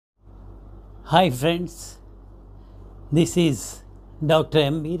Hi friends, this is Dr.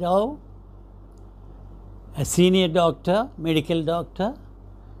 MVRao, a senior doctor, medical doctor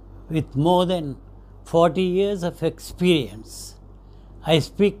with more than 40 years of experience. I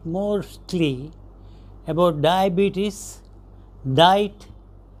speak mostly about diabetes, diet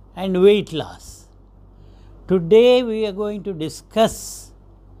and weight loss. Today we are going to discuss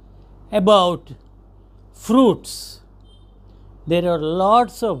about fruits. There are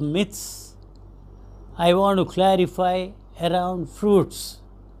lots of myths I want to clarify around fruits.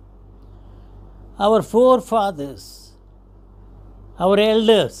 Our forefathers, our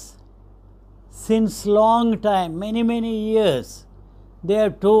elders, since long time, many years, they are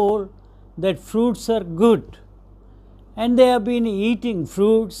told that fruits are good, and they have been eating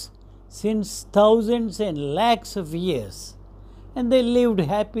fruits since thousands and lakhs of years, and they lived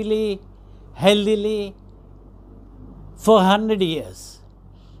happily, healthily for 100 years.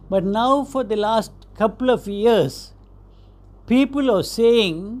 But now for the last couple of years, people are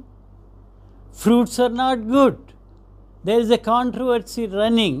saying fruits are not good. There is a controversy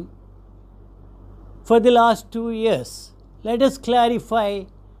running for the last 2 years. Let us clarify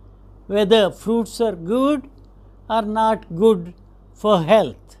whether fruits are good or not good for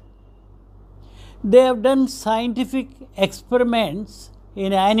health. They have done scientific experiments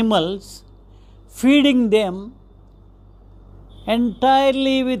in animals, feeding them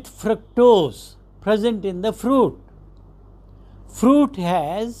entirely with fructose present in the fruit. Fruit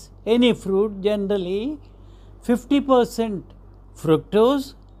has, any fruit generally, 50%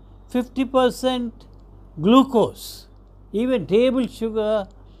 fructose, 50% glucose. Even table sugar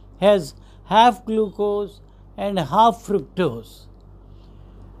has half glucose and half fructose.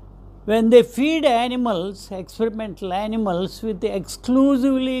 When they feed animals, experimental animals, with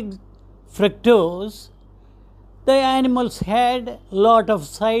exclusively fructose, the animals had a lot of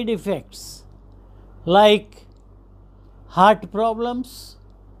side effects like heart problems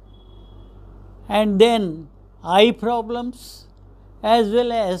and then eye problems as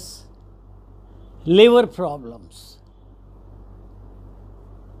well as liver problems.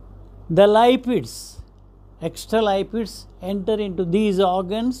 The lipids, extra lipids, enter into these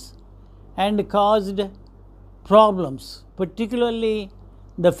organs and caused problems, particularly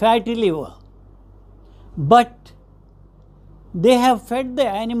the fatty liver. But they have fed the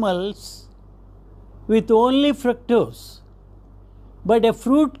animals with only fructose. But a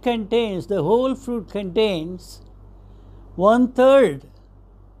fruit contains, the whole fruit contains 1/3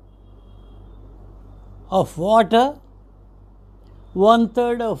 of water,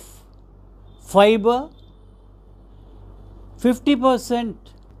 1/3 of fiber,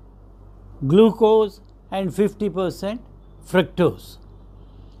 50% glucose and 50% fructose.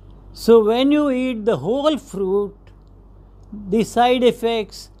 So when you eat the whole fruit, the side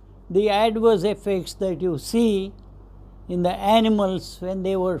effects, the adverse effects that you see in the animals when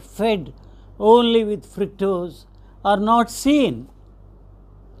they were fed only with fructose are not seen.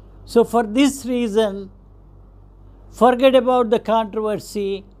 So for this reason, forget about the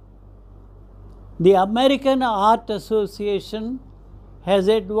controversy. The American Heart Association has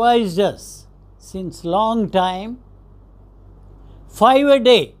advised us since long time 5 a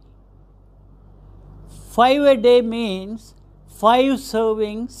day. 5 a day means 5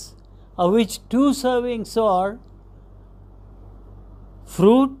 servings, of which 2 servings are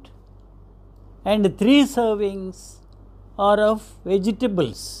fruit and 3 servings are of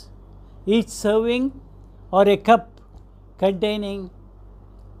vegetables. Each serving or a cup containing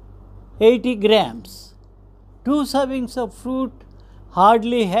 80 grams. 2 servings of fruit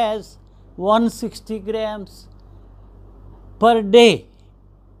hardly has 160 grams per day.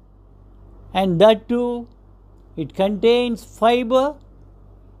 And that too, it contains fiber,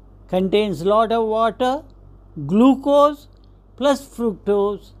 contains lot of water, glucose plus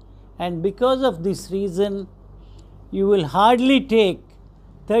fructose, and because of this reason, you will hardly take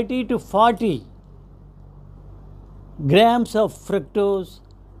 30 to 40 grams of fructose,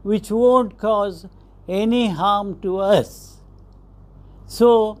 which won't cause any harm to us.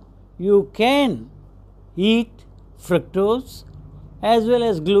 So you can eat fructose as well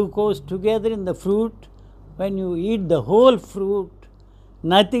as glucose together in the fruit. When you eat the whole fruit,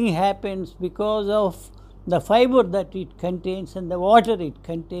 nothing happens because of the fiber that it contains and the water it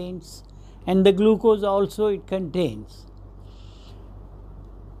contains and the glucose also it contains.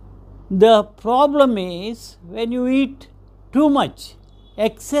 The problem is when you eat too much,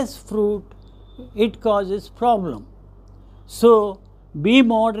 excess fruit, it causes problem. So be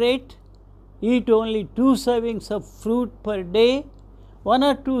moderate, eat only 2 servings of fruit per day, 1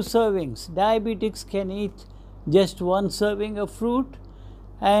 or 2 servings. Diabetics can eat just 1 serving of fruit,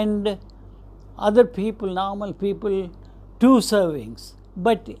 and other people, normal people, 2 servings,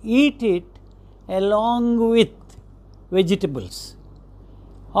 but eat it along with vegetables.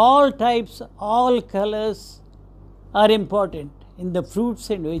 All types, all colors are important in the fruits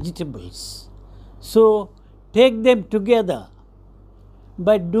and vegetables. So take them together,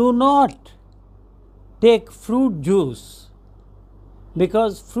 but do not take fruit juice,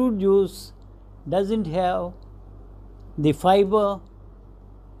 because fruit juice doesn't have the fiber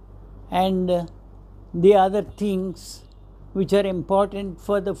and the other things which are important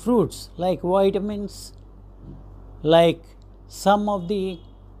for the fruits, like vitamins, like some of the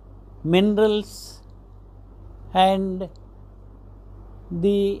minerals, and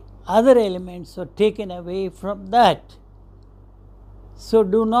the other elements are taken away from that. So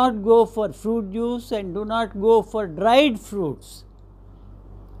do not go for fruit juice and do not go for dried fruits.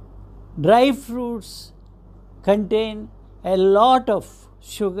 Dry fruits contain a lot of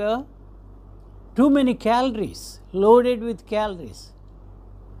sugar, too many calories, loaded with calories.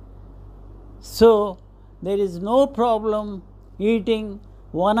 So there is no problem eating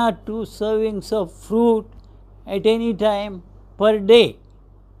 1 or 2 servings of fruit at any time per day.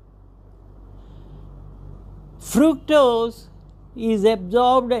 Fructose is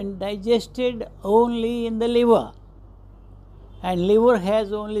absorbed and digested only in the liver, and liver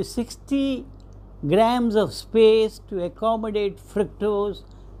has only 60 grams of space to accommodate fructose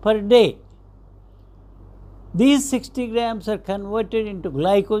per day. These 60 grams are converted into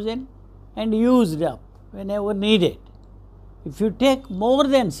glycogen and used up whenever needed. If you take more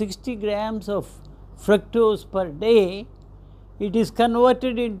than 60 grams of fructose per day, it is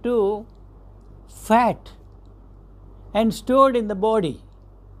converted into fat and stored in the body.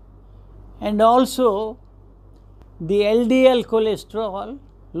 And also the LDL cholesterol,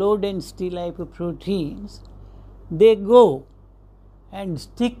 low density lipoproteins, they go and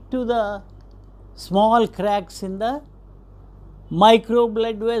stick to the small cracks in the micro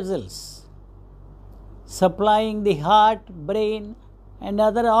blood vessels, supplying the heart, brain and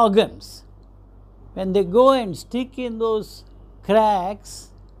other organs. When they go and stick in those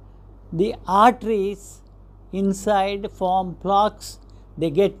cracks, the arteries inside form plaques, they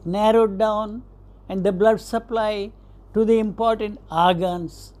get narrowed down, and the blood supply to the important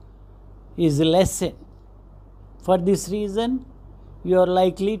organs is lessened. For this reason, you are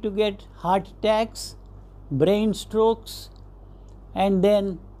likely to get heart attacks, brain strokes, and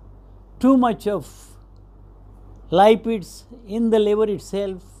then too much of lipids in the liver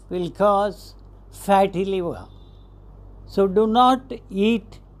itself will cause fatty liver. So do not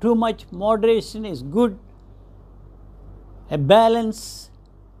eat too much. Moderation is good. A balance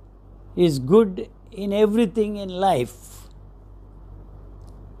is good in everything in life.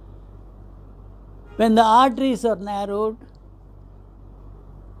 When the arteries are narrowed,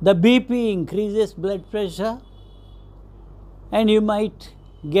 the BP increases, blood pressure, and you might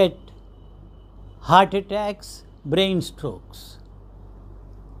get heart attacks, brain strokes.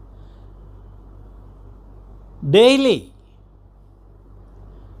 Daily,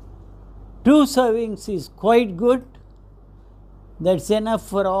 2 servings is quite good. That's enough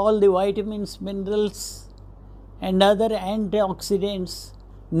for all the vitamins, minerals and other antioxidants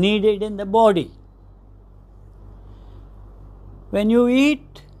needed in the body. When you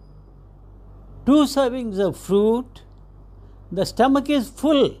eat 2 servings of fruit, the stomach is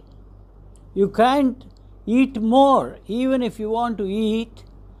full. You can't eat more. Even if you want to eat,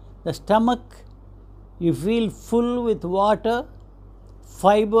 the stomach, you feel full with water,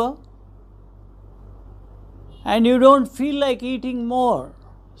 fiber, and you don't feel like eating more.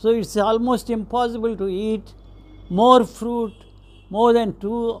 So it's almost impossible to eat more fruit, more than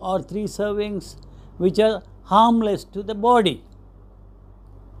 2 or 3 servings, which are harmless to the body.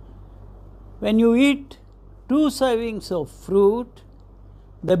 When you eat 2 servings of fruit,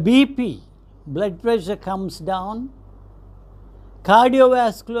 the BP, blood pressure comes down,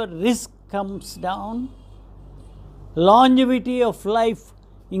 cardiovascular risk comes down, longevity of life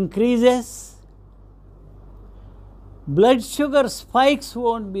increases, blood sugar spikes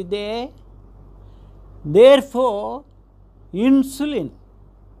won't be there, therefore insulin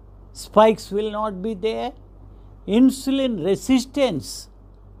spikes will not be there, insulin resistance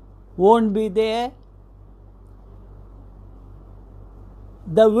won't be there.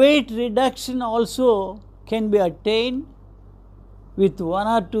 The weight reduction also can be attained with 1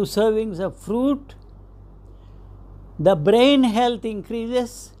 or 2 servings of fruit. The brain health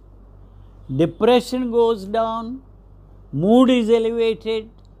increases, depression goes down, mood is elevated,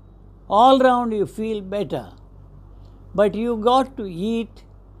 all round you feel better. But you got to eat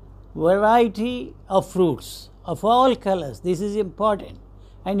variety of fruits of all colors. This is important.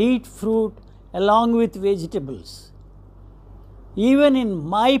 And eat fruit along with vegetables. Even in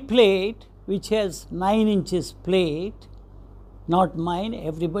my plate, which has 9 inches plate, not mine,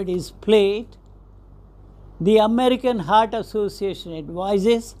 everybody's plate, the American Heart Association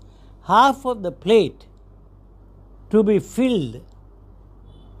advises half of the plate to be filled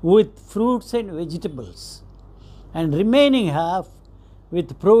with fruits and vegetables, and remaining half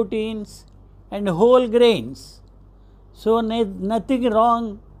with proteins and whole grains. So nothing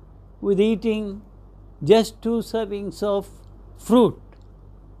wrong with eating just 2 servings of fruit.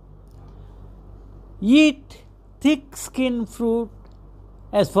 Eat thick skin fruit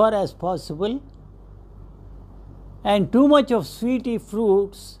as far as possible, and too much of sweety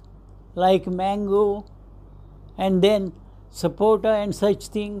fruits like mango and then sapota and such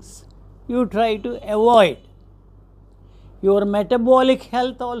things you try to avoid. Your metabolic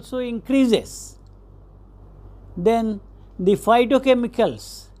health also increases. Then the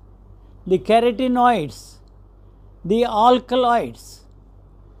phytochemicals, the carotenoids, the alkaloids,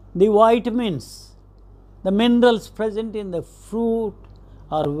 the vitamins, the minerals present in the fruit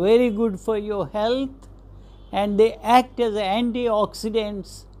are very good for your health, and they act as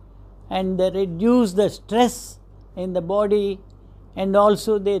antioxidants, and they reduce the stress in the body, and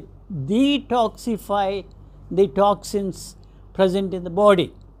also they detoxify the toxins present in the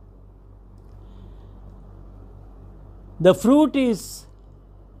body. The fruit is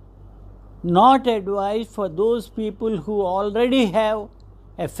not advised for those people who already have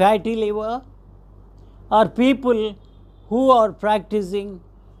a fatty liver or people who are practicing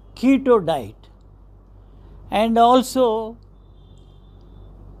keto diet. And also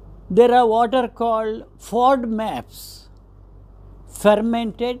there are what are called FODMAPs,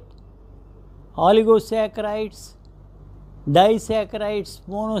 fermented oligosaccharides, disaccharides,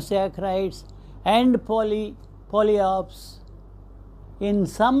 monosaccharides and polyarps in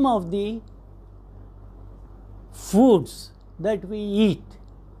some of the foods that we eat.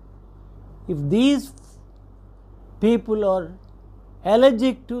 If these people are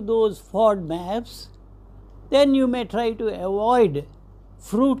allergic to those FODMAPs, then you may try to avoid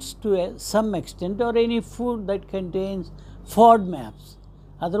fruits to some extent, or any food that contains FODMAPs.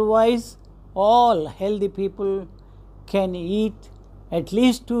 Otherwise, all healthy people can eat at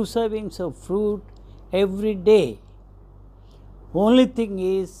least 2 servings of fruit every day. Only thing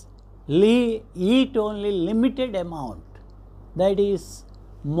is, eat only limited amount, that is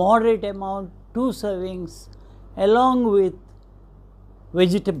moderate amount, 2 servings along with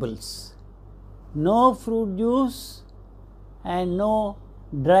vegetables. No fruit juice and no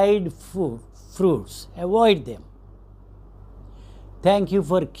dried fruits. Avoid them. Thank you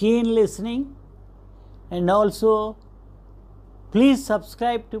for keen listening, and also please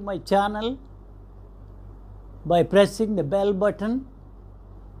subscribe to my channel by pressing the bell button,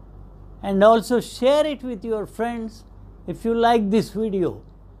 and also share it with your friends if you like this video.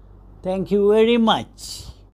 Thank you very much.